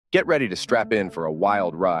Get ready to strap in for a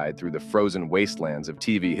wild ride through the frozen wastelands of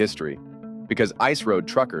TV history, because Ice Road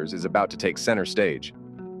Truckers is about to take center stage.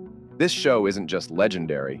 This show isn't just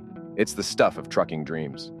legendary, it's the stuff of trucking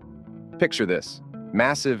dreams. Picture this: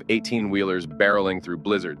 massive 18-wheelers barreling through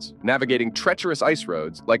blizzards, navigating treacherous ice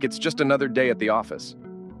roads like it's just another day at the office.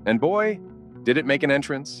 And boy, did it make an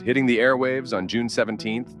entrance, hitting the airwaves on June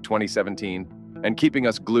 17th, 2017, and keeping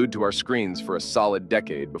us glued to our screens for a solid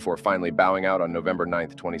decade before finally bowing out on November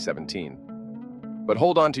 9th, 2017. But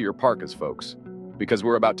hold on to your parkas, folks, because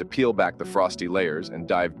we're about to peel back the frosty layers and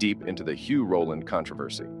dive deep into the Hugh Rowland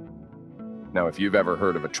controversy. Now, if you've ever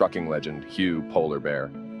heard of a trucking legend, Hugh Polar Bear,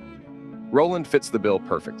 Rowland fits the bill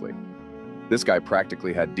perfectly. This guy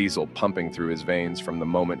practically had diesel pumping through his veins from the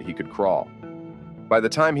moment he could crawl. By the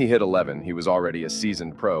time he hit 11, he was already a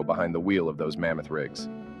seasoned pro behind the wheel of those mammoth rigs.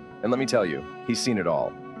 And let me tell you, he's seen it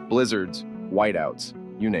all. Blizzards, whiteouts,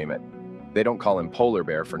 you name it. They don't call him Polar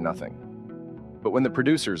Bear for nothing. But when the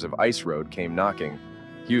producers of Ice Road came knocking,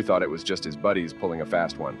 Hugh thought it was just his buddies pulling a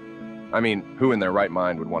fast one. I mean, who in their right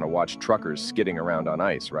mind would want to watch truckers skidding around on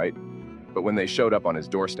ice, right? But when they showed up on his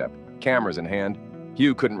doorstep, cameras in hand,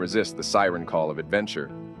 Hugh couldn't resist the siren call of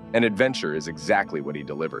adventure. And adventure is exactly what he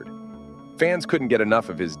delivered. Fans couldn't get enough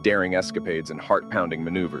of his daring escapades and heart-pounding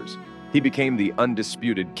maneuvers. He became the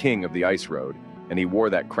undisputed king of the ice road, and he wore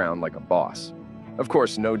that crown like a boss. Of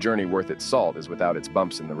course, no journey worth its salt is without its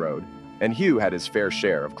bumps in the road, and Hugh had his fair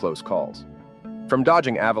share of close calls. From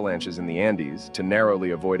dodging avalanches in the Andes to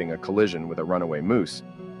narrowly avoiding a collision with a runaway moose,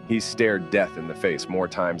 he stared death in the face more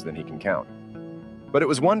times than he can count. But it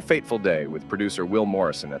was one fateful day with producer Will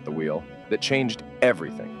Morrison at the wheel that changed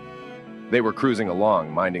everything. They were cruising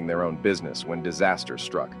along, minding their own business, when disaster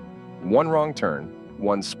struck. One wrong turn,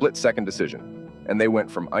 one split-second decision, and they went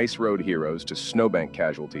from ice road heroes to snowbank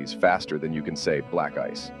casualties faster than you can say black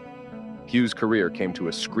ice. Hugh's career came to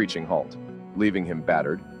a screeching halt, leaving him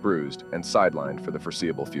battered, bruised, and sidelined for the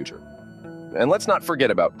foreseeable future. And let's not forget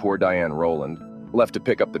about poor Diane Rowland, left to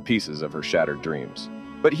pick up the pieces of her shattered dreams.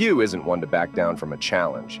 But Hugh isn't one to back down from a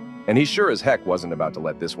challenge, and he sure as heck wasn't about to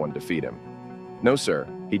let this one defeat him. No sir,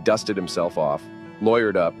 he dusted himself off,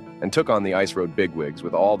 lawyered up, and took on the ice road bigwigs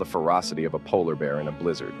with all the ferocity of a polar bear in a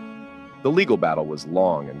blizzard. The legal battle was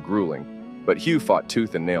long and grueling, but Hugh fought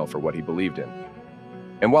tooth and nail for what he believed in.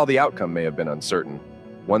 And while the outcome may have been uncertain,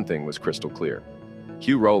 one thing was crystal clear: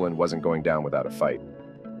 Hugh Rowland wasn't going down without a fight.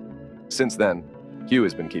 Since then, Hugh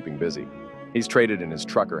has been keeping busy. He's traded in his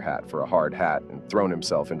trucker hat for a hard hat and thrown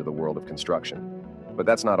himself into the world of construction. But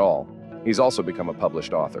that's not all. He's also become a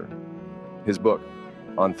published author. His book,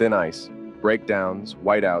 On Thin Ice: Breakdowns,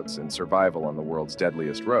 Whiteouts, and Survival on the World's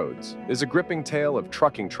Deadliest Roads, is a gripping tale of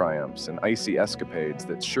trucking triumphs and icy escapades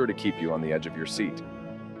that's sure to keep you on the edge of your seat.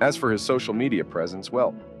 As for his social media presence,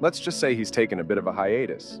 well, let's just say he's taken a bit of a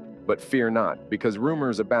hiatus. But fear not, because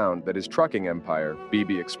rumors abound that his trucking empire,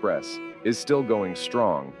 BB Express, is still going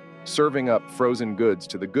strong, serving up frozen goods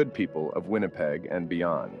to the good people of Winnipeg and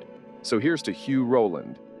beyond. So here's to Hugh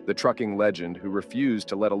Rowland, the trucking legend who refused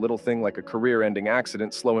to let a little thing like a career-ending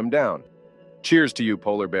accident slow him down. Cheers to you,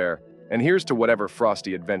 Polar Bear, and here's to whatever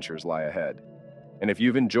frosty adventures lie ahead. And if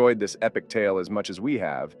you've enjoyed this epic tale as much as we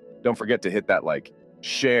have, don't forget to hit that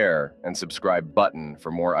share, and subscribe button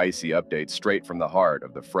for more icy updates straight from the heart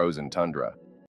of the frozen tundra.